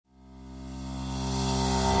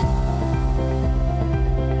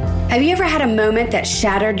Have you ever had a moment that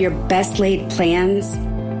shattered your best laid plans?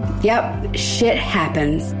 Yep, shit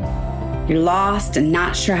happens. You're lost and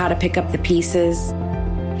not sure how to pick up the pieces.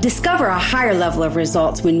 Discover a higher level of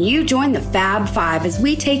results when you join the Fab Five as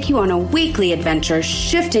we take you on a weekly adventure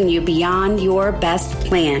shifting you beyond your best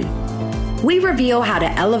plan. We reveal how to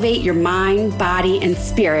elevate your mind, body, and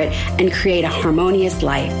spirit and create a harmonious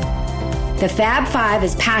life. The Fab Five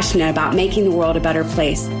is passionate about making the world a better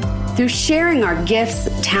place. Through sharing our gifts,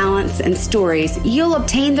 talents, and stories, you'll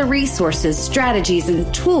obtain the resources, strategies,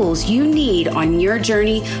 and tools you need on your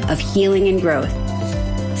journey of healing and growth.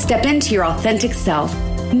 Step into your authentic self,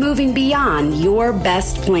 moving beyond your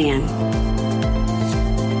best plan.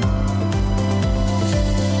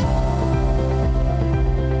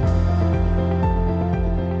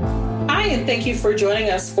 And thank you for joining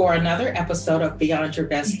us for another episode of Beyond Your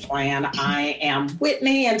Best Plan. I am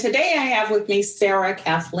Whitney, and today I have with me Sarah,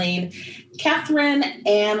 Kathleen, Catherine,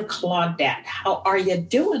 and Claudette. How are you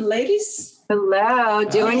doing, ladies? Hello,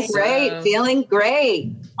 doing great, feeling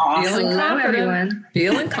great. Awesome. Feeling confident, everyone.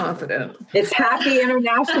 Feeling confident. It's Happy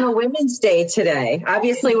International Women's Day today.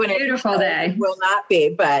 Obviously, when beautiful day, it will not be,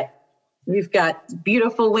 but we've got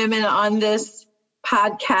beautiful women on this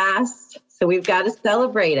podcast, so we've got to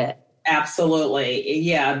celebrate it. Absolutely.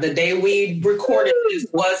 Yeah. The day we recorded this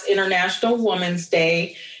was International Women's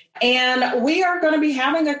Day. And we are going to be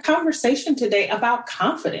having a conversation today about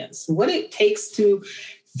confidence, what it takes to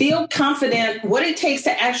feel confident, what it takes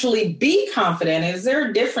to actually be confident. Is there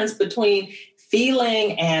a difference between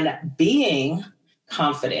feeling and being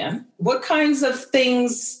confident? What kinds of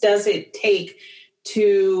things does it take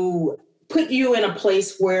to put you in a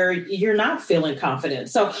place where you're not feeling confident?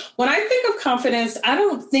 So when I think of confidence, I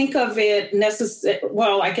don't think of it necessarily,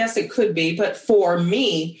 well, I guess it could be, but for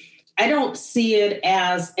me, I don't see it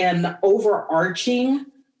as an overarching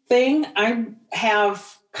thing. I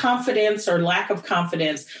have confidence or lack of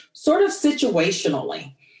confidence sort of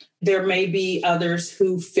situationally. There may be others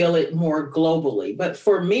who feel it more globally, but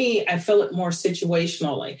for me, I feel it more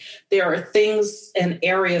situationally. There are things and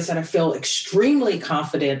areas that I feel extremely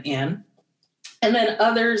confident in, and then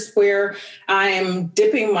others where I'm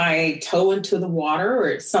dipping my toe into the water or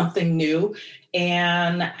it's something new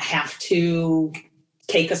and have to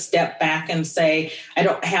take a step back and say, I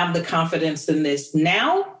don't have the confidence in this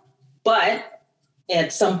now, but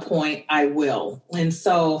at some point I will. And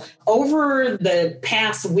so over the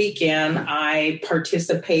past weekend, I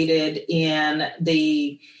participated in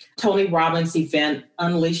the Tony Robbins event,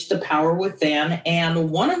 Unleash the Power Within. And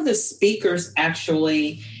one of the speakers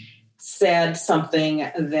actually said something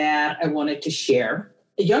that I wanted to share.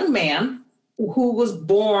 A young man who was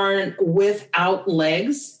born without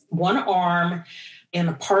legs, one arm, and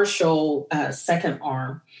a partial second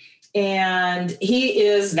arm. And he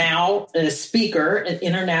is now a speaker, an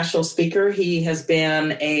international speaker. He has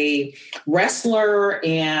been a wrestler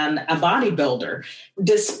and a bodybuilder,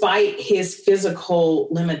 despite his physical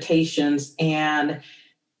limitations. And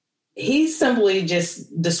he simply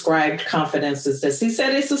just described confidence as this. He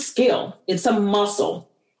said it's a skill, it's a muscle,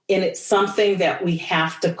 and it's something that we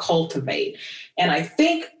have to cultivate. And I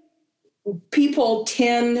think people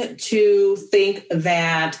tend to think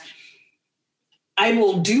that I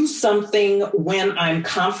will do something when I'm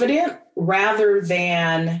confident rather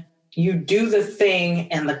than you do the thing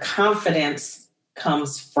and the confidence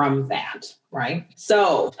comes from that, right?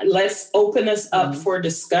 So let's open this up for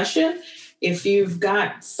discussion. If you've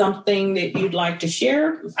got something that you'd like to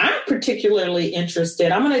share, I'm particularly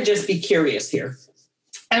interested. I'm going to just be curious here.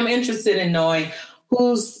 I'm interested in knowing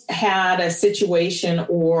who's had a situation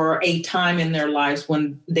or a time in their lives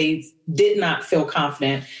when they did not feel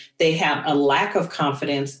confident, they had a lack of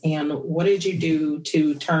confidence, and what did you do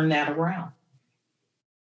to turn that around?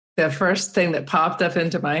 The first thing that popped up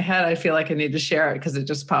into my head, I feel like I need to share it because it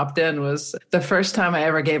just popped in, was the first time I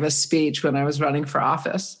ever gave a speech when I was running for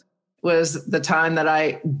office. Was the time that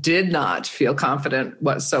I did not feel confident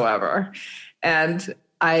whatsoever. And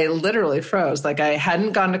I literally froze. Like, I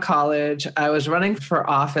hadn't gone to college. I was running for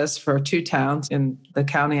office for 2 towns in the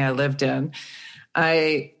county I lived in.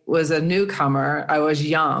 I was a newcomer. I was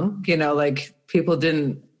young, like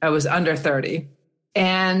I was under 30.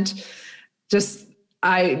 And just,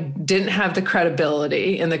 I didn't have the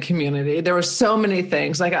credibility in the community. There were so many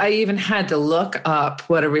things. Like, I even had to look up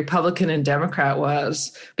what a Republican and Democrat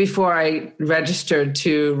was before I registered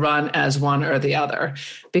to run as one or the other,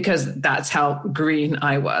 because that's how green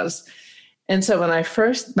I was. And so when my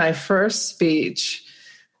first speech,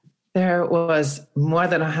 there was more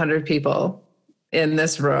than 100 people in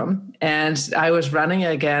this room, and I was running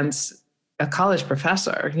against a college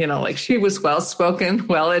professor, like she was well-spoken,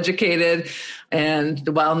 well-educated, and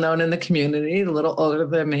well-known in the community, a little older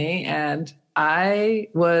than me. And I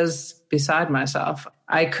was beside myself.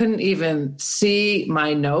 I couldn't even see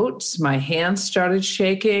my notes. My hands started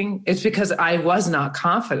shaking. It's because I was not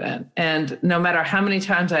confident. And no matter how many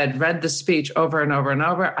times I had read the speech over and over and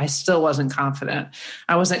over, I still wasn't confident.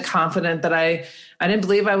 I wasn't confident that I didn't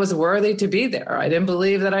believe I was worthy to be there. I didn't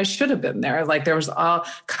believe that I should have been there. Like there was all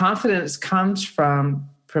confidence comes from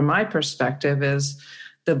my perspective, is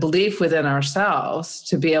the belief within ourselves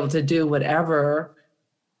to be able to do whatever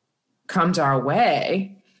comes our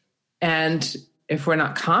way. And if we're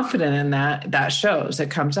not confident in that, that shows,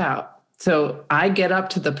 it comes out. So I get up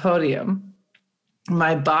to the podium,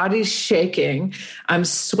 my body's shaking. I'm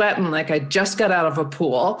sweating like I just got out of a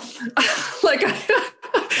pool. like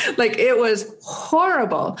it was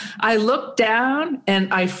horrible. I looked down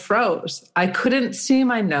and I froze. I couldn't see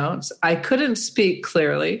my notes. I couldn't speak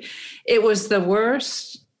clearly. It was the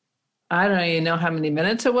worst. I don't even know how many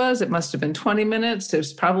minutes it was. It must have been 20 minutes. It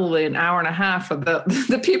was probably an hour and a half for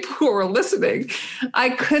the people who were listening. I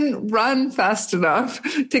couldn't run fast enough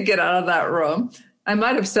to get out of that room. I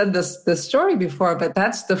might have said this story before, but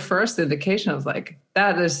that's the first indication of like,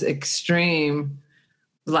 that is extreme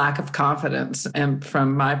lack of confidence. And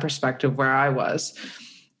from my perspective, where I was,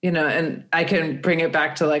 and I can bring it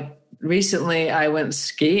back to like, recently I went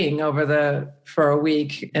skiing for a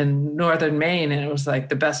week in northern Maine, and it was like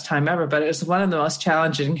the best time ever, but it was one of the most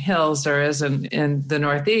challenging hills there is in the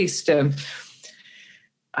Northeast. And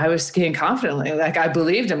I was skiing confidently. Like I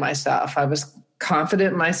believed in myself. I was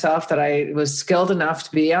confident in myself that I was skilled enough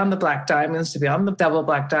to be on the black diamonds, to be on the double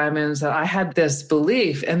black diamonds, that I had this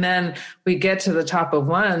belief. And then we get to the top of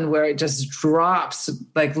one where it just drops,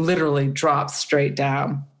 like literally drops straight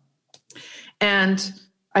down. And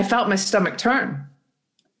I felt my stomach turn.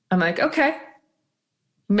 I'm like, okay,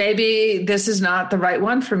 maybe this is not the right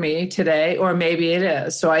one for me today, or maybe it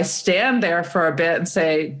is. So I stand there for a bit and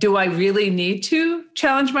say, do I really need to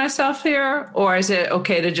challenge myself here? Or is it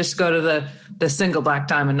okay to just go to the single black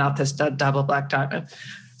diamond, not this double black diamond?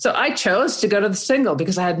 So I chose to go to the single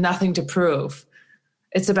because I had nothing to prove.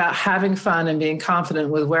 It's about having fun and being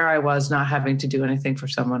confident with where I was, not having to do anything for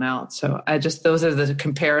someone else. So those are the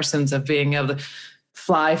comparisons of being able to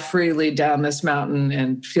fly freely down this mountain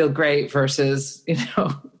and feel great versus,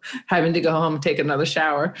 having to go home and take another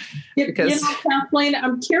shower. Because Kathleen,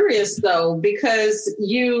 I'm curious though, because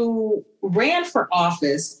you ran for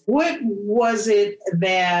office. What was it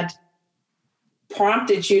that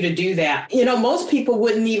prompted you to do that? Most people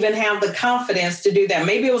wouldn't even have the confidence to do that.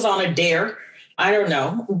 Maybe it was on a dare. I don't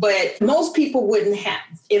know. But most people wouldn't have,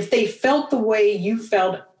 if they felt the way you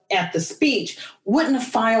felt at the speech, wouldn't have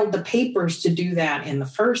filed the papers to do that in the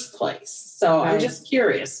first place. So right. I'm just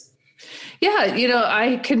curious. Yeah,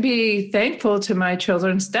 I can be thankful to my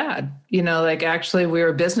children's dad. Actually we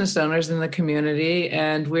were business owners in the community,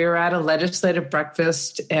 and we were at a legislative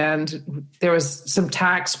breakfast, and there was some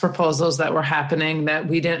tax proposals that were happening that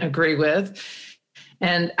we didn't agree with.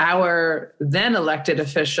 And our then elected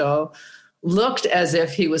official looked as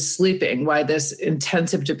if he was sleeping while this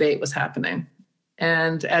intensive debate was happening.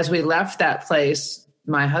 And as we left that place,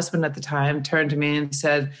 my husband at the time turned to me and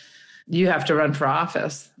said, "You have to run for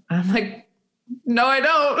office." I'm like, "No, I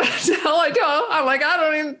don't." No, I don't. I'm like, "I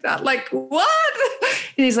don't even, like, what?"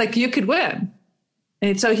 And he's like, "You could win."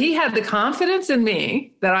 And so he had the confidence in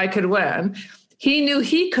me that I could win. He knew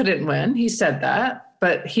he couldn't win. He said that,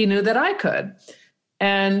 but he knew that I could.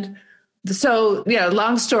 And so,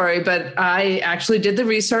 long story, but I actually did the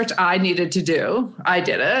research I needed to do. I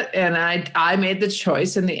did it. And I made the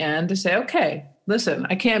choice in the end to say, okay, listen,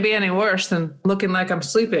 I can't be any worse than looking like I'm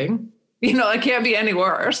sleeping. I can't be any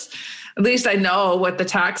worse. At least I know what the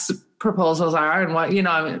tax proposals are and what,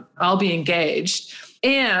 I'll be engaged.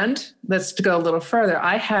 And let's go a little further.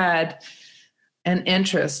 I had an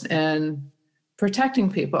interest in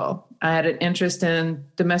protecting people. I had an interest in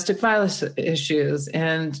domestic violence issues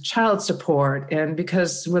and child support. And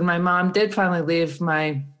because when my mom did finally leave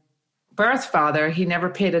my birth father, he never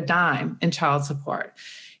paid a dime in child support.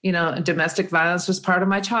 Domestic violence was part of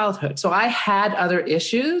my childhood. So I had other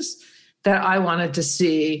issues that I wanted to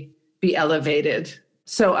see be elevated.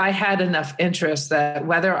 So I had enough interest that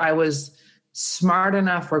whether I was smart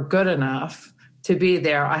enough or good enough to be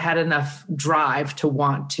there, I had enough drive to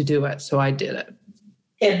want to do it. So I did it.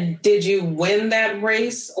 And did you win that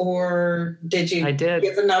race, or did you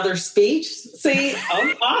give another speech? See,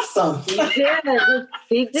 awesome.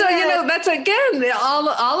 He did. So, that's again,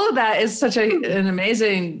 all of that is such an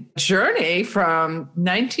amazing journey. From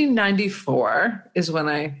 1994 is when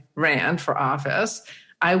I ran for office.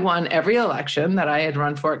 I won every election that I had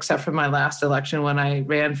run for, except for my last election when I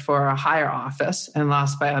ran for a higher office and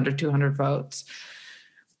lost by under 200 votes.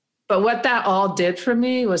 But what that all did for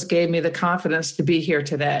me was gave me the confidence to be here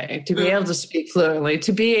today, to be able to speak fluently,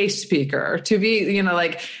 to be a speaker, to be,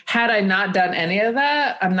 had I not done any of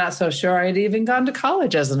that, I'm not so sure I'd even gone to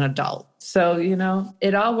college as an adult. So,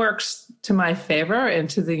 it all works to my favor and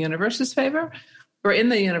to the universe's favor, or in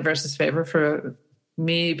the universe's favor for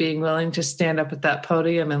me being willing to stand up at that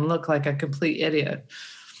podium and look like a complete idiot.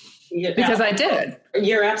 Because I did.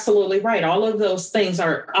 You're absolutely right. All of those things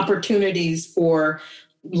are opportunities for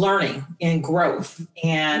learning and growth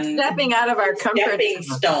and stepping out of our comfort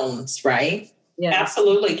stones, right? Yeah.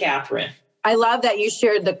 Absolutely, Catherine. I love that you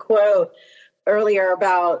shared the quote earlier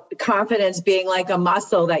about confidence being like a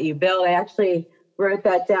muscle that you build. I actually wrote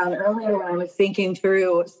that down earlier when I was thinking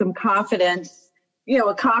through some confidence,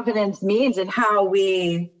 what confidence means and how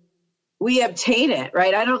we obtain it,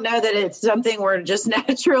 right? I don't know that it's something we're just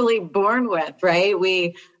naturally born with, right?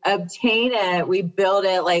 We obtain it, we build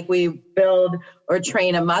it like we build or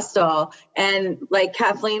train a muscle. And like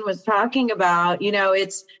Kathleen was talking about,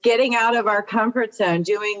 it's getting out of our comfort zone,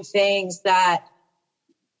 doing things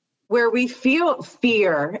where we feel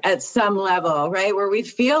fear at some level, right? Where we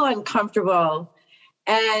feel uncomfortable.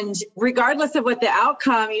 And regardless of what the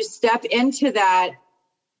outcome, you step into that,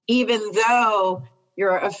 even though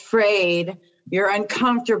you're afraid, you're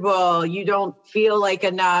uncomfortable, you don't feel like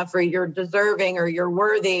enough, or you're deserving, or you're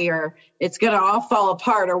worthy, or it's going to all fall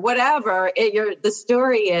apart, or whatever the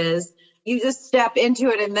story is. You just step into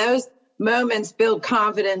it, and those moments build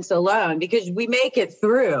confidence alone, because we make it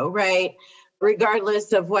through, right?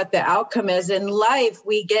 Regardless of what the outcome is. In life,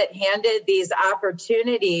 we get handed these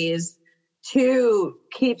opportunities to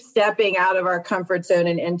keep stepping out of our comfort zone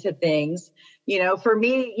and into things. For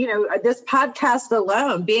me, this podcast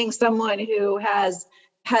alone, being someone who has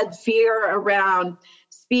had fear around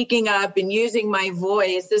speaking up and using my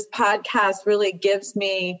voice, this podcast really gives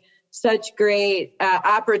me such great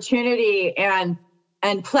opportunity and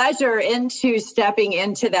pleasure into stepping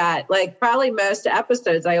into that. Like probably most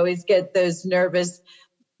episodes, I always get those nervous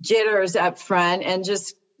jitters up front and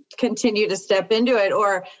just continue to step into it.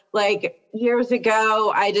 Or like years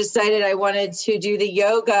ago, I decided I wanted to do the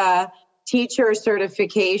yoga teacher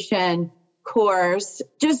certification course,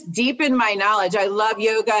 just deepen my knowledge. I love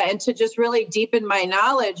yoga, and to just really deepen my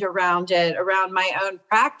knowledge around it, around my own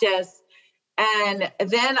practice. And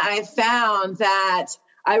then I found that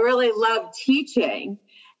I really loved teaching,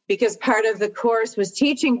 because part of the course was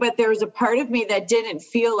teaching, but there was a part of me that didn't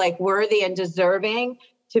feel like worthy and deserving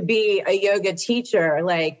to be a yoga teacher.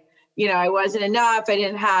 Like, I wasn't enough. I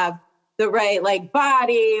didn't have the right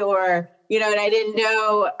body, or and I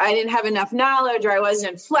didn't have enough knowledge, or I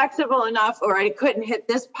wasn't flexible enough, or I couldn't hit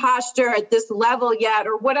this posture at this level yet,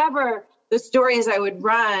 or whatever the stories I would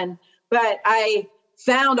run. But I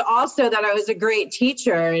found also that I was a great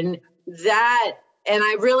teacher, and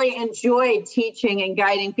I really enjoyed teaching and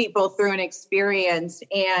guiding people through an experience.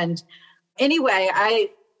 And anyway,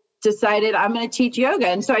 I decided I'm going to teach yoga.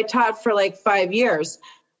 And so I taught for 5 years.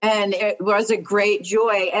 And it was a great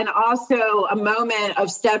joy, and also a moment of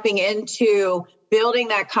stepping into building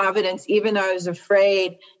that confidence, even though I was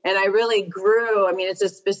afraid. And I really grew. I mean, it's a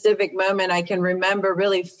specific moment I can remember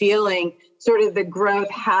really feeling sort of the growth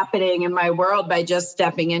happening in my world by just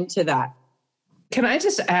stepping into that. Can I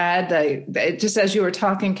just add that just as you were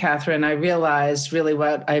talking, Catherine, I realized really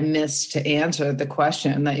what I missed to answer the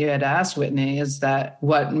question that you had asked, Whitney, is that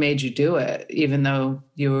what made you do it, even though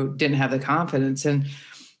you didn't have the confidence? And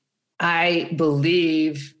I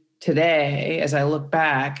believe today, as I look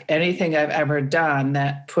back, anything I've ever done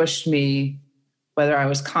that pushed me, whether I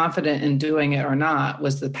was confident in doing it or not,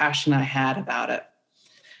 was the passion I had about it.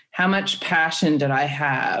 How much passion did I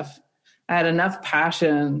have? I had enough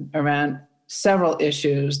passion around several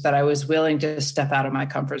issues that I was willing to step out of my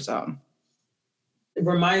comfort zone. It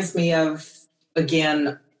reminds me of,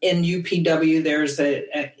 again, in UPW, there's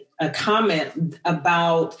a comment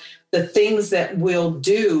about the things that we'll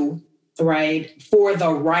do, right, for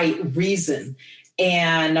the right reason.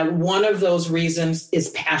 And one of those reasons is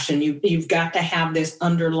passion. You've got to have this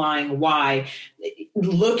underlying why,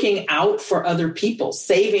 looking out for other people,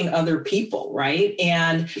 saving other people, right?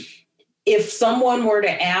 And if someone were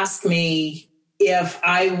to ask me if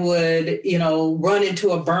I would, run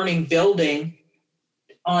into a burning building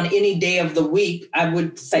on any day of the week, I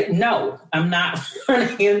would say, no, I'm not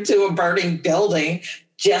running into a burning building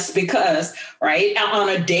just because, right, on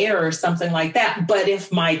a dare or something like that. But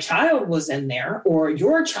if my child was in there, or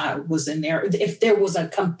your child was in there, if there was a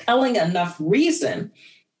compelling enough reason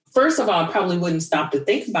first of all, I probably wouldn't stop to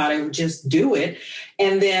think about it, just do it.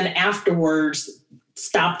 And then afterwards,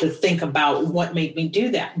 stop to think about what made me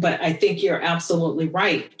do that. But I think you're absolutely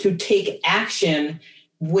right to take action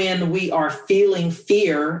when we are feeling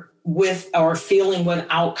fear or feeling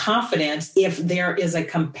without confidence. If there is a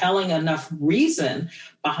compelling enough reason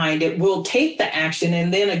behind it, we'll take the action.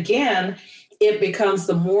 And then again, it becomes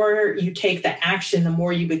the more you take the action, the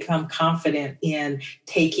more you become confident in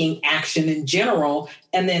taking action in general,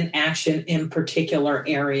 and then action in particular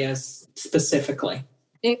areas specifically.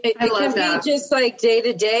 It can be just like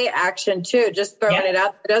day-to-day action too, just throwing it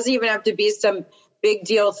out. It doesn't even have to be some big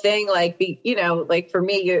deal thing like, like for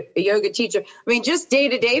me, a yoga teacher. I mean, just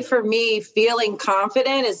day-to-day for me, feeling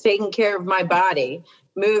confident is taking care of my body,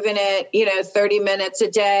 moving it, 30 minutes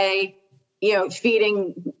a day,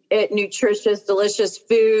 feeding it nutritious, delicious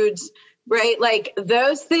foods, right? Like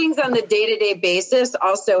those things on the day-to-day basis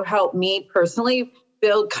also help me personally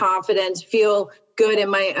build confidence, feel good in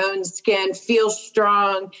my own skin, feel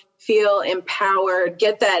strong, feel empowered,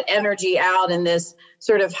 get that energy out in this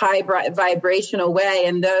sort of high vibrational way.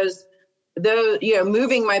 And those,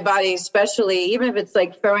 moving my body, especially, even if it's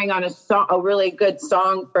like throwing on a really good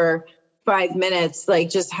song for 5 minutes, like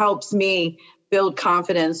just helps me build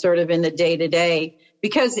confidence sort of in the day to day,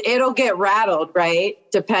 because it'll get rattled, right?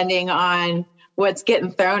 Depending on what's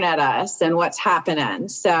getting thrown at us and what's happening.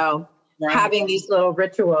 So having these little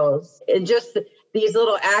rituals and just these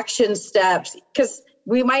little action steps, because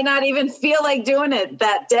we might not even feel like doing it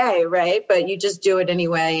that day, right? But you just do it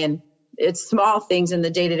anyway. And it's small things in the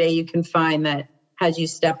day-to-day you can find that has you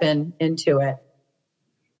step into it.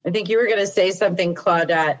 I think you were going to say something,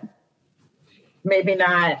 Claudette. Maybe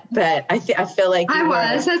not, but I feel like I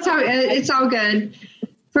was. That's all. It's all good.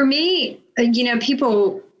 For me,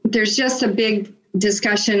 people, there's just a big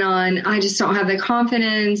discussion on, I just don't have the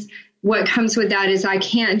confidence. What comes with that is I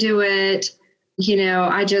can't do it.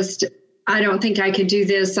 I don't think I could do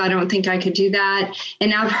this. I don't think I could do that.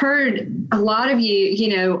 And I've heard a lot of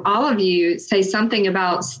you, all of you say something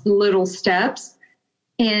about little steps.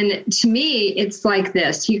 And to me, it's like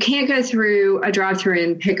this. You can't go through a drive-through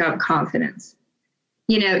and pick up confidence.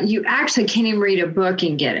 You actually can't even read a book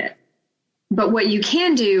and get it. But what you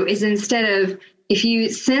can do is, instead of, if you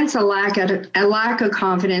sense a lack of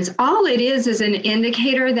confidence, all it is an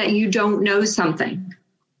indicator that you don't know something.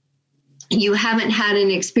 You haven't had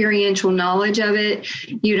an experiential knowledge of it.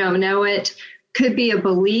 You don't know it. Could be a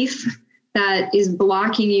belief that is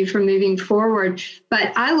blocking you from moving forward.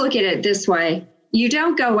 But I look at it this way. You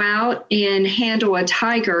don't go out and handle a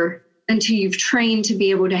tiger until you've trained to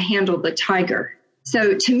be able to handle the tiger.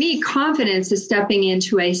 So to me, confidence is stepping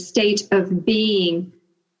into a state of being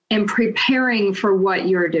and preparing for what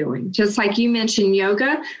you're doing. Just like you mentioned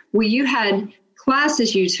yoga, well, you had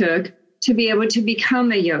classes you took to be able to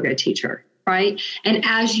become a yoga teacher, right? And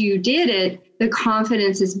as you did it, the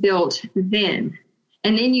confidence is built then.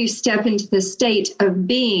 And then you step into the state of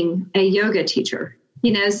being a yoga teacher.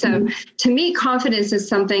 So to me, confidence is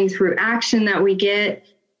something through action that we get.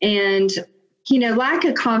 And, lack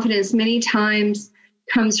of confidence many times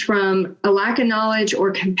comes from a lack of knowledge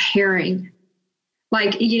or comparing.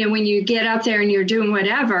 Like, when you get up there and you're doing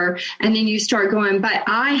whatever, and then you start going, but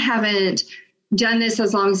I haven't done this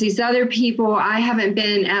as long as these other people. I haven't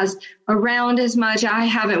been as around as much. I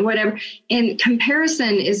haven't whatever. And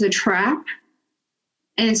comparison is a trap.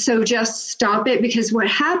 And so just stop it, because what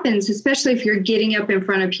happens, especially if you're getting up in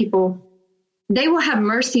front of people, they will have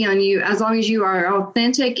mercy on you as long as you are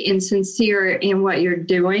authentic and sincere in what you're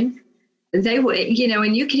doing. They will,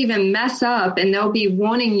 and you can even mess up and they'll be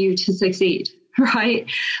wanting you to succeed, right?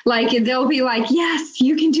 Like they'll be like, yes,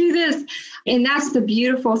 you can do this. And that's the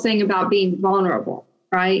beautiful thing about being vulnerable,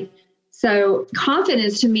 right? So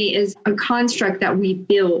confidence to me is a construct that we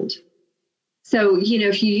build. So,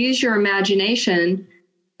 if you use your imagination,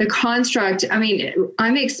 the construct,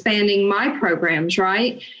 I'm expanding my programs,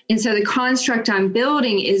 right? And so the construct I'm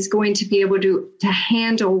building is going to be able to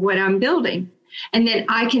handle what I'm building. And then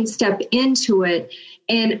I can step into it,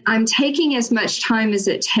 and I'm taking as much time as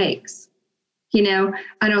it takes. I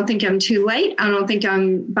don't think I'm too late. I don't think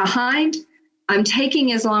I'm behind. I'm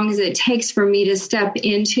taking as long as it takes for me to step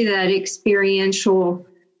into that experiential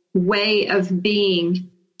way of being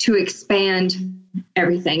to expand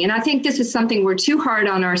everything. And I think this is something we're too hard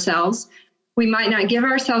on ourselves. We might not give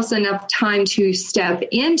ourselves enough time to step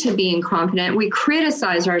into being confident. We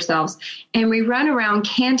criticize ourselves and we run around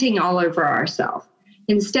canting all over ourselves.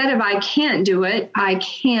 Instead of I can't do it, I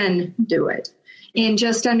can do it. And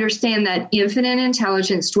just understand that infinite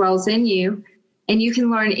intelligence dwells in you, and you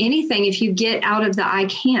can learn anything if you get out of the I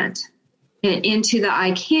can't and into the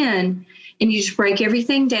I can. and you just break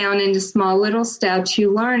everything down into small little steps.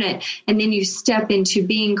 You learn it, and then you step into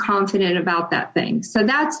being confident about that thing. So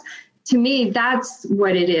that's, to me, that's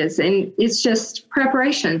what it is. And it's just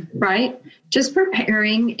preparation, right? Just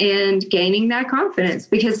preparing and gaining that confidence,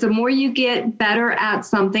 because the more you get better at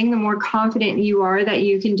something, the more confident you are that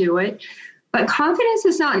you can do it. But confidence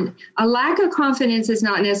is not, a lack of confidence is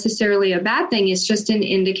not necessarily a bad thing. It's just an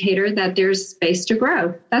indicator that there's space to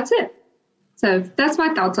grow. That's it. So that's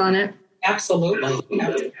my thoughts on it.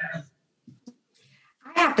 Absolutely.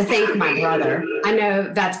 I have to thank my brother. I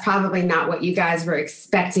know that's probably not what you guys were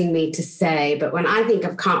expecting me to say, but when I think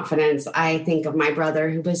of confidence, I think of my brother,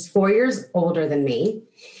 who was 4 years older than me.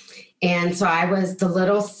 And so I was the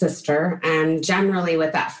little sister, and generally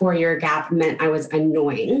with that 4-year gap meant I was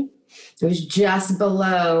annoying. It was just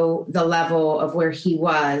below the level of where he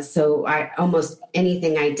was. So almost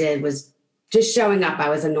anything I did was just showing up. I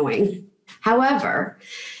was annoying. However,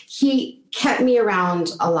 he kept me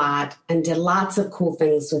around a lot and did lots of cool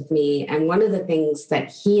things with me. And one of the things that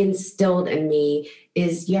he instilled in me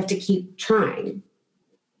is you have to keep trying.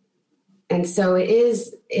 And so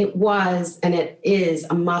it was, and it is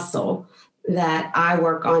a muscle that I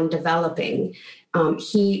work on developing.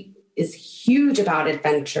 He is huge about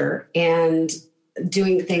adventure and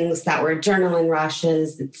doing things that were adrenaline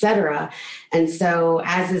rushes, etc. And so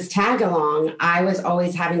as his tag along, I was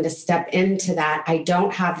always having to step into that. I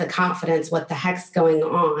don't have the confidence. What the heck's going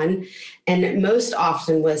on? And most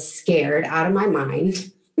often was scared out of my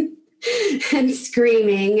mind and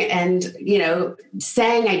screaming and,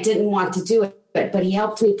 saying I didn't want to do it, but he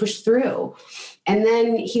helped me push through. And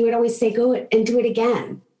then he would always say, go and do it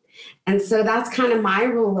again. And so that's kind of my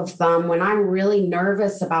rule of thumb. When I'm really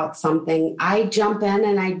nervous about something, I jump in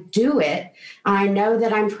and I do it. I know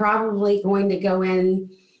that I'm probably going to go in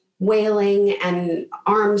wailing and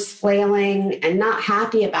arms flailing and not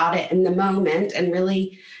happy about it in the moment and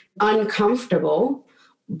really uncomfortable.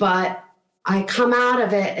 But I come out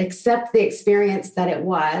of it, accept the experience that it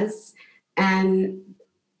was. And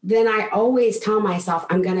then I always tell myself,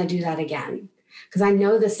 I'm going to do that again, because I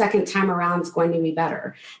know the second time around is going to be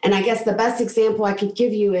better. And I guess the best example I could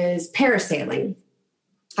give you is parasailing.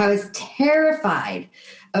 I was terrified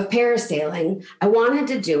of parasailing. I wanted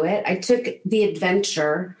to do it. I took the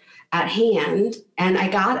adventure at hand and I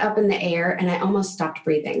got up in the air and I almost stopped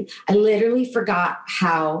breathing. I literally forgot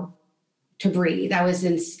how to breathe. I was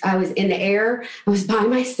in the air. I was by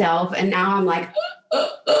myself. And now I'm like,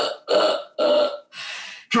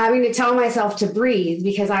 having to tell myself to breathe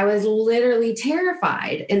because I was literally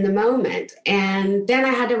terrified in the moment. And then I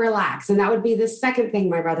had to relax. And that would be the second thing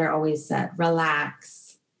my brother always said,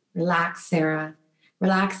 relax, Sarah,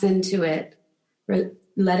 relax into it.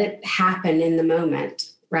 Let it happen in the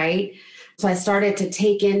moment, right? So I started to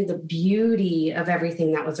take in the beauty of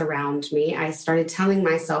everything that was around me. I started telling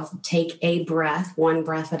myself, take a breath, one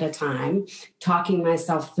breath at a time, talking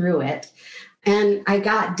myself through it. And I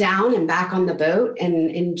got down and back on the boat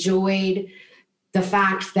and enjoyed the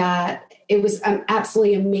fact that it was an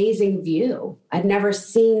absolutely amazing view. I'd never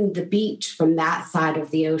seen the beach from that side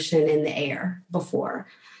of the ocean in the air before,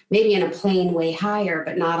 maybe in a plane way higher,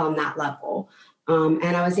 but not on that level. And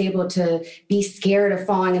I was able to be scared of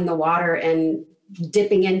falling in the water and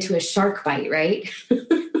dipping into a shark bite, right?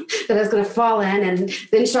 That I was going to fall in and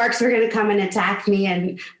then sharks were going to come and attack me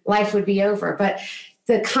and life would be over. But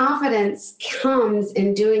the confidence comes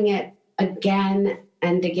in doing it again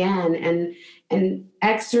and again and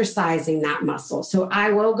exercising that muscle. So I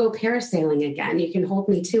will go parasailing again. You can hold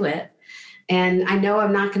me to it. And I know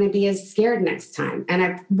I'm not going to be as scared next time. And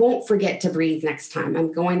I won't forget to breathe next time.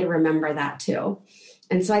 I'm going to remember that too.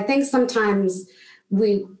 And so I think sometimes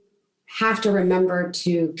we have to remember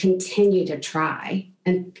to continue to try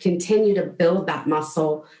and continue to build that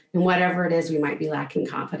muscle in whatever it is we might be lacking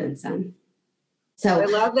confidence in. So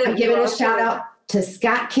I'm giving a shout out to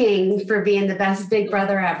Scott King for being the best big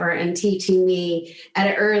brother ever and teaching me at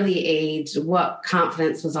an early age what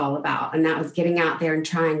confidence was all about. And that was getting out there and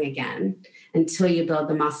trying again until you build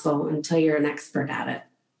the muscle, until you're an expert at it.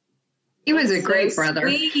 He was a great brother.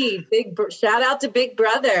 Sweet. Shout out to Big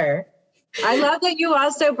Brother. I love that you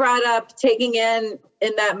also brought up taking in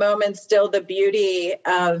that moment still the beauty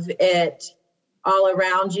of it all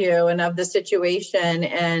around you and of the situation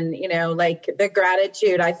and, like the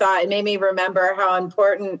gratitude. I thought it made me remember how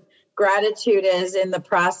important gratitude is in the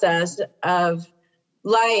process of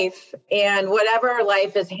life and whatever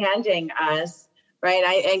life is handing us,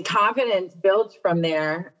 right? And confidence builds from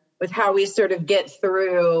there with how we sort of get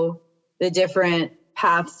through the different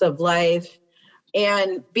paths of life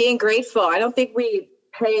and being grateful. I don't think we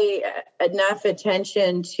pay enough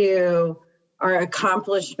attention to our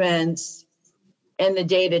accomplishments in the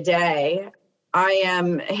day to day. I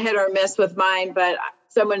am hit or miss with mine, but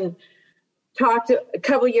someone talked a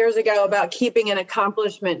couple years ago about keeping an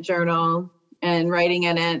accomplishment journal and writing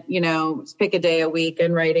in it, pick a day a week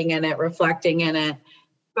and writing in it, reflecting in it.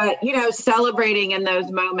 But, celebrating in those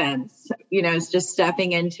moments, it's just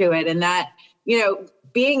stepping into it. And that,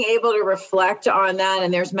 being able to reflect on that,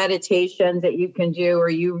 and there's meditations that you can do, or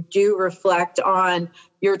you do reflect on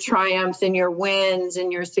your triumphs and your wins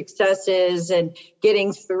and your successes and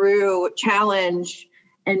getting through challenge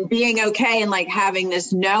and being okay, and like having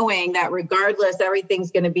this knowing that regardless,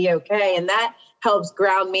 everything's going to be okay. And that helps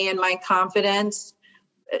ground me in my confidence.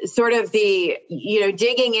 Sort of the,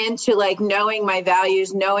 digging into like knowing my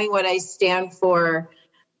values, knowing what I stand for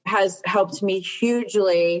has helped me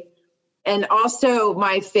hugely. And also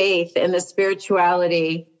my faith and the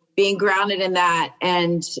spirituality, being grounded in that.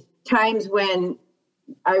 And times when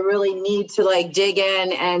I really need to like dig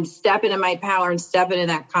in and step into my power and step into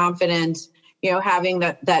that confidence, having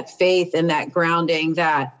that faith and that grounding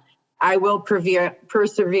that I will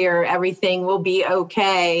persevere, everything will be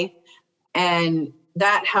okay. And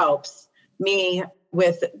that helps me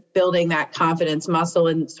with building that confidence muscle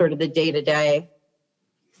in sort of the day to day.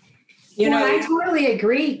 I totally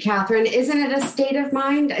agree, Catherine. Isn't it a state of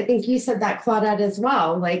mind? I think you said that, Claudette, as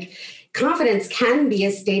well. Like, confidence can be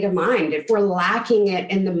a state of mind. If we're lacking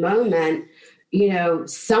it in the moment,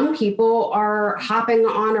 some people are hopping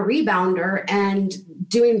on a rebounder and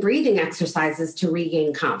doing breathing exercises to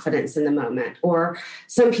regain confidence in the moment. Or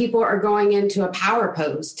some people are going into a power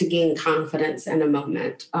pose to gain confidence in a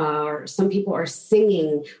moment. Or some people are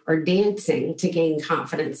singing or dancing to gain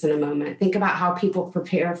confidence in a moment. Think about how people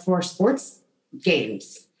prepare for sports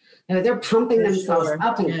games. They're pumping themselves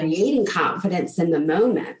up and creating confidence in the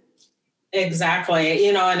moment. Exactly.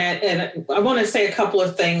 And I want to say a couple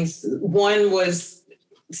of things. One was,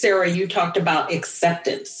 Sarah, you talked about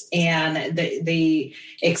acceptance and the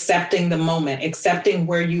accepting the moment, accepting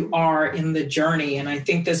where you are in the journey. And I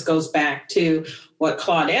think this goes back to what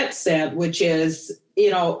Claudette said, which is,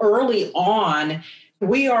 early on,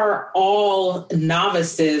 we are all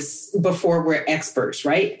novices before we're experts,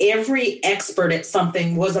 right? Every expert at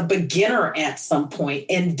something was a beginner at some point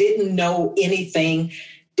and didn't know anything,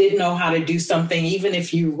 didn't know how to do something. Even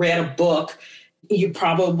if you read a book, you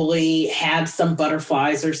probably had some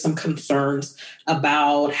butterflies or some concerns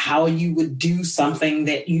about how you would do something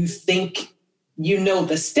that you think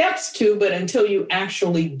the steps to, but until you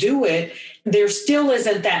actually do it, there still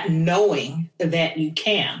isn't that knowing that you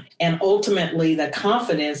can. And ultimately, the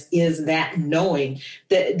confidence is that knowing,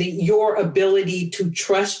 that your ability to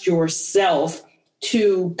trust yourself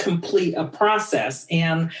to complete a process.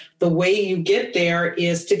 And the way you get there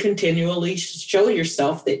is to continually show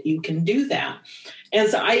yourself that you can do that. And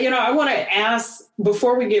so I want to ask,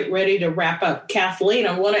 before we get ready to wrap up, Kathleen,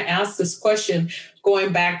 I want to ask this question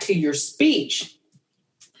going back to your speech.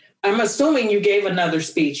 I'm assuming you gave another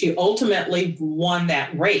speech. You ultimately won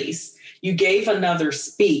that race. You gave another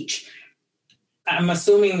speech. I'm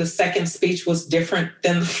assuming the second speech was different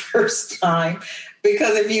than the first time,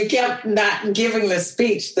 because if you kept not giving the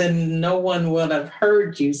speech, then no one would have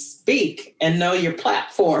heard you speak and know your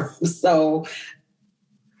platform. So,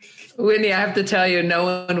 Whitney, I have to tell you,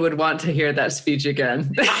 no one would want to hear that speech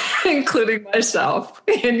again, including myself.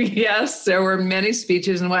 And yes, there were many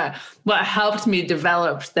speeches, and what helped me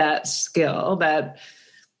develop that skill, that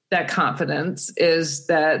confidence, is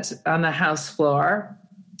that on the House floor,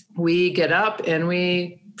 we get up and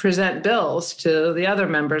we present bills to the other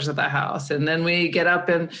members of the House. And then we get up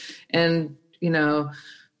and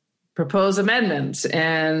propose amendments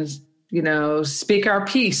and, speak our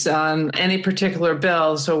piece on any particular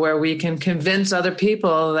bill. So where we can convince other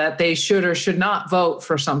people that they should or should not vote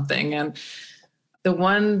for something. And there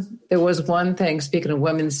was one thing, speaking of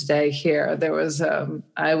Women's Day here, there was, when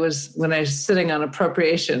I was sitting on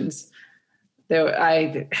appropriations,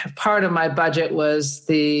 part of my budget was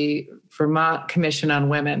the Vermont Commission on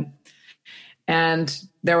Women. And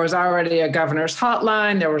there was already a governor's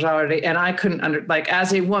hotline. And I couldn't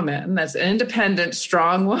as a woman, as an independent,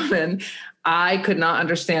 strong woman, I could not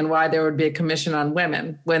understand why there would be a commission on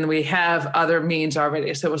women when we have other means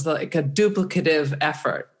already. So it was like a duplicative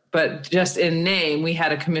effort. But just in name, we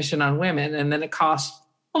had a commission on women. And then it cost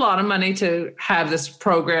a lot of money to have this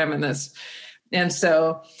program and this. And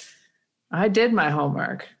so I did my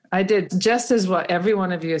homework. I did just as what every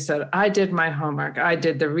one of you said. I did my homework. I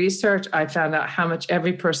did the research. I found out how much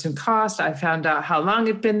every person cost. I found out how long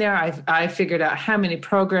it'd been there. I figured out how many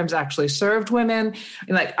programs actually served women.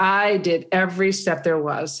 I did every step there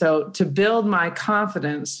was. So to build my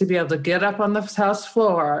confidence, to be able to get up on the House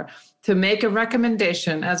floor, to make a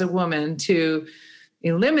recommendation as a woman to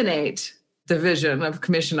eliminate the vision of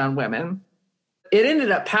Commission on Women. It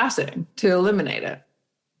ended up passing to eliminate it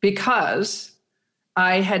because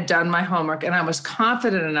I had done my homework and I was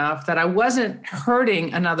confident enough that I wasn't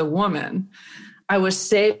hurting another woman. I was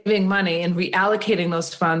saving money and reallocating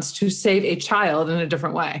those funds to save a child in a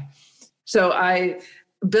different way. So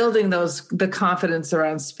building the confidence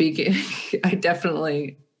around speaking,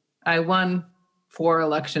 I won 4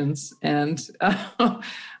 elections and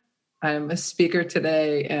I'm a speaker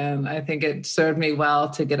today. And I think it served me well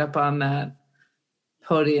to get up on that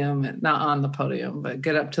podium, not on the podium, but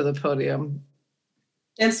get up to the podium.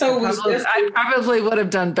 And so I probably would have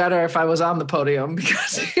done better if I was on the podium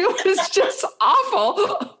because it was just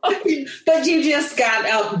awful. But you just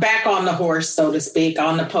got back on the horse, so to speak,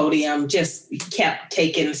 on the podium, just kept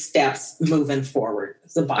taking steps moving forward.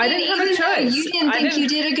 I didn't have a choice. You didn't think you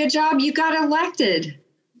did a good job. You got elected.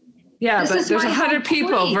 Yeah, but there's 100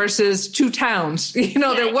 people versus 2 towns.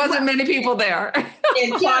 There wasn't many people there.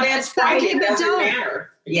 And Claudette's right. It doesn't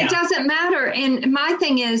matter. Yeah. It doesn't matter. And my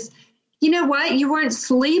thing is, you know what? You weren't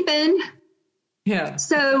sleeping. Yeah.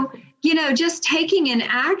 So, just taking an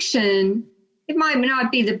action, it might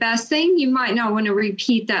not be the best thing. You might not want to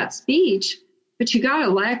repeat that speech, but you got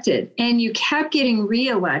elected and you kept getting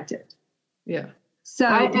reelected. Yeah. So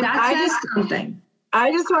that says something.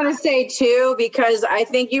 I just want to say too, because I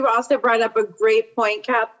think you also brought up a great point,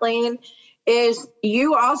 Kathleen, is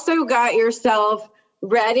you also got yourself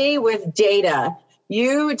ready with data.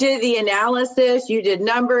 You did the analysis, you did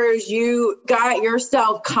numbers, you got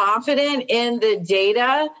yourself confident in the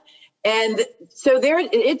data. And so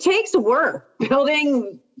it takes work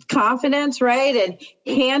building confidence, right? And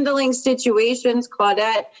handling situations.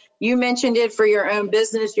 Claudette, you mentioned it for your own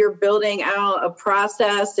business. You're building out a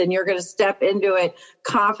process and you're going to step into it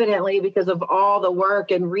confidently because of all the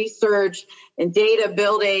work and research and data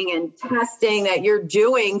building and testing that you're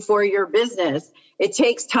doing for your business. It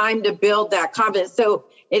takes time to build that confidence. So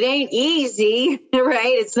it ain't easy,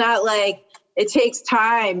 right? It's not like it takes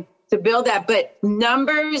time to build that, but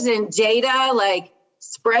numbers and data like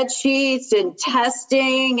spreadsheets and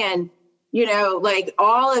testing and, like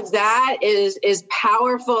all of that is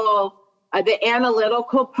powerful. The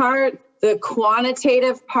analytical part, the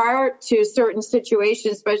quantitative part to certain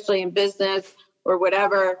situations, especially in business or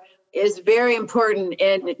whatever, is very important.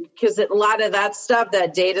 And because a lot of that stuff,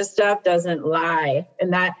 that data stuff doesn't lie.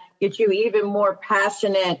 And that gets you even more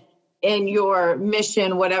passionate in your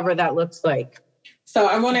mission, whatever that looks like. So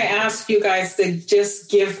I want to ask you guys to just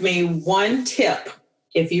give me one tip.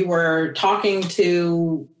 If you were talking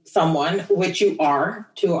to someone, which you are,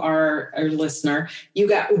 to our listener, you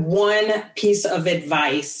got one piece of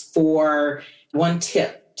advice for one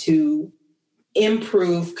tip to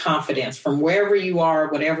improve confidence from wherever you are,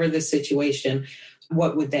 whatever the situation,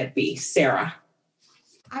 what would that be? Sarah?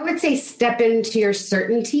 I would say step into your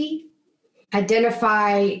certainty,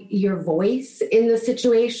 identify your voice in the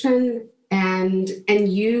situation, and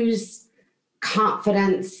use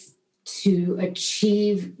confidence to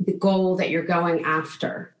achieve the goal that you're going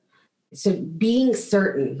after. So being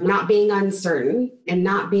certain, not being uncertain, and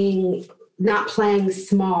not playing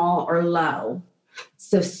small or low.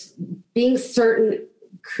 So being certain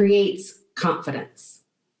creates confidence.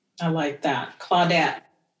 I like that. Claudette?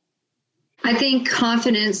 I think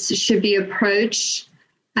confidence should be approached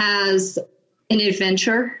as an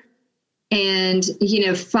adventure and,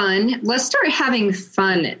 fun. Let's start having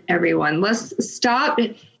fun, everyone. Let's stop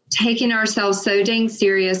taking ourselves so dang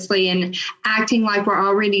seriously and acting like we're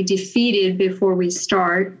already defeated before we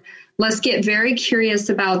start. Let's get very curious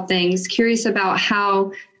about things, curious about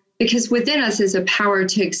how, because within us is a power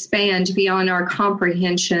to expand beyond our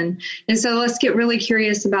comprehension. And so let's get really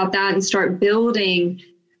curious about that and start building.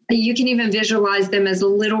 You can even visualize them as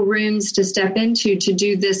little rooms to step into to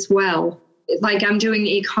do this well. Like I'm doing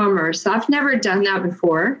e-commerce. I've never done that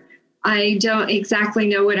before. I don't exactly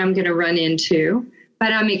know what I'm going to run into,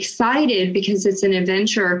 but I'm excited because it's an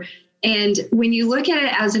adventure. And when you look at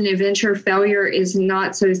it as an adventure, failure is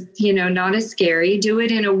not so, not as scary. Do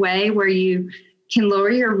it in a way where you can lower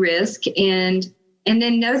your risk and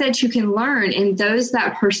then know that you can learn. And those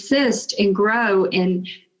that persist and grow and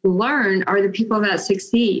learn are the people that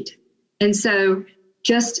succeed. And so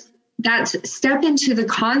just step into the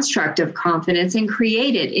construct of confidence and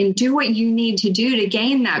create it and do what you need to do to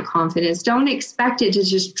gain that confidence. Don't expect it to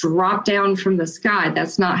just drop down from the sky.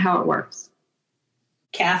 That's not how it works.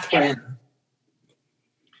 Catherine.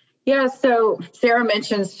 Yeah, so Sarah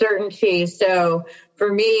mentioned certainty. So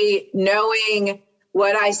for me, knowing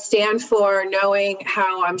what I stand for, knowing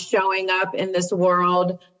how I'm showing up in this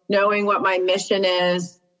world, knowing what my mission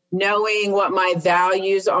is, knowing what my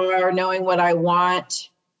values are, knowing what I want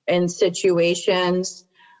in situations.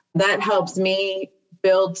 That helps me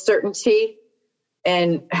build certainty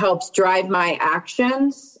and helps drive my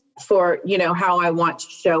actions for, how I want to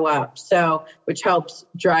show up. So, which helps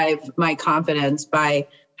drive my confidence by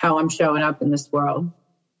how I'm showing up in this world.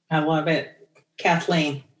 I love it.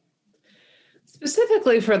 Kathleen.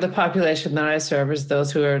 Specifically for the population that I serve, as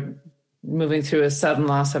those who are moving through a sudden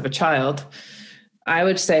loss of a child, I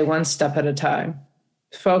would say one step at a time.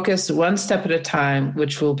 Focus one step at a time,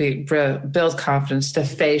 which will build confidence to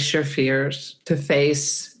face your fears, to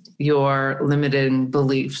face your limiting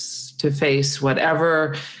beliefs, to face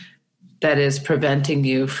whatever that is preventing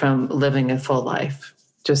you from living a full life.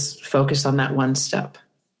 Just focus on that one step.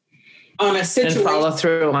 On a situation. And follow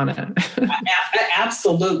through on it.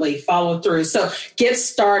 Absolutely. Follow through. So get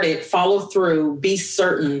started, follow through, be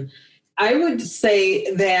certain. I would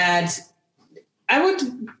say that I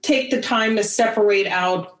would take the time to separate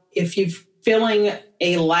out if you're feeling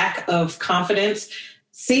a lack of confidence,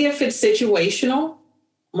 see if it's situational,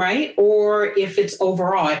 right? Or if it's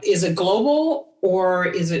overall. Is it global or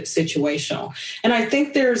is it situational? And I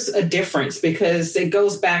think there's a difference because it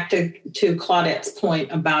goes back to Claudette's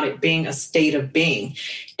point about it being a state of being.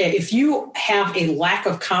 If you have a lack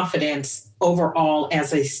of confidence overall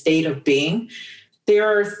as a state of being,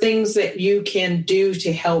 there are things that you can do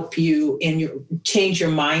to help you change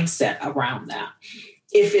your mindset around that.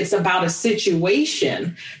 If it's about a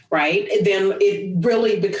situation, right, then it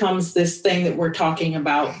really becomes this thing that we're talking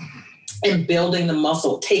about and building the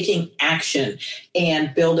muscle, taking action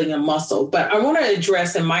and building a muscle. But I want to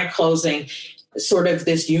address in my closing sort of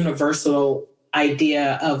this universal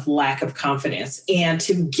idea of lack of confidence and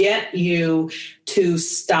to get you to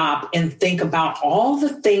stop and think about all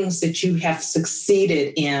the things that you have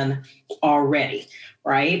succeeded in already,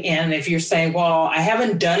 right? And if you're saying, well, I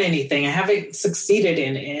haven't done anything, I haven't succeeded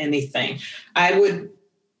in anything, I would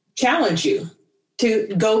challenge you to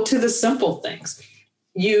go to the simple things.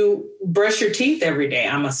 You brush your teeth every day,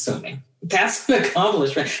 I'm assuming. That's an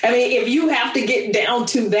accomplishment. I mean, if you have to get down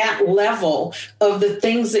to that level of the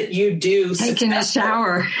things that you do. Taking a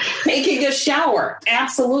shower.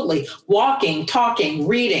 Absolutely. Walking, talking,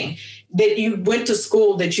 reading, that you went to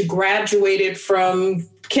school, that you graduated from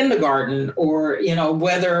kindergarten or,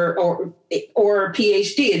 whether or a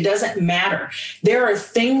PhD, it doesn't matter. There are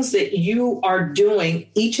things that you are doing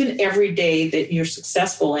each and every day that you're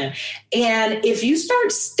successful in. And if you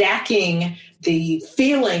start stacking the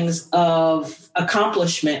feelings of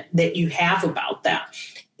accomplishment that you have about that,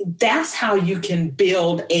 that's how you can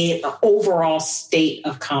build an overall state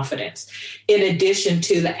of confidence, in addition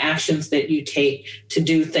to the actions that you take to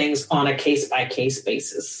do things on a case-by-case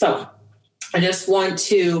basis. So I just want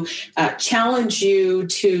to challenge you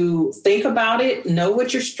to think about it, know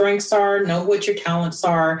what your strengths are, know what your talents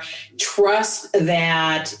are, trust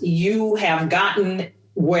that you have gotten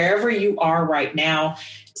wherever you are right now,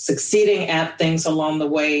 succeeding at things along the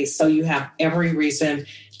way. So you have every reason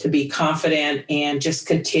to be confident and just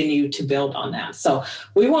continue to build on that. So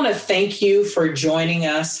we want to thank you for joining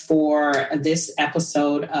us for this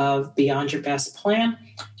episode of Beyond Your Best Plan.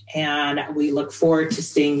 And we look forward to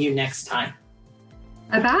seeing you next time.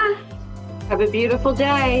 Bye-bye. Have a beautiful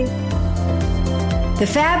day. The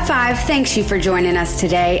Fab Five thanks you for joining us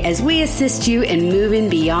today as we assist you in moving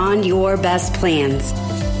beyond your best plans.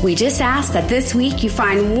 We just ask that this week you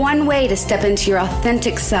find one way to step into your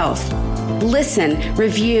authentic self. Listen,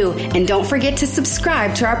 review, and don't forget to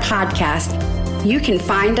subscribe to our podcast. You can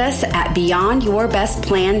find us at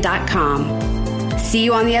beyondyourbestplan.com. See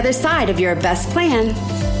you on the other side of your best plan.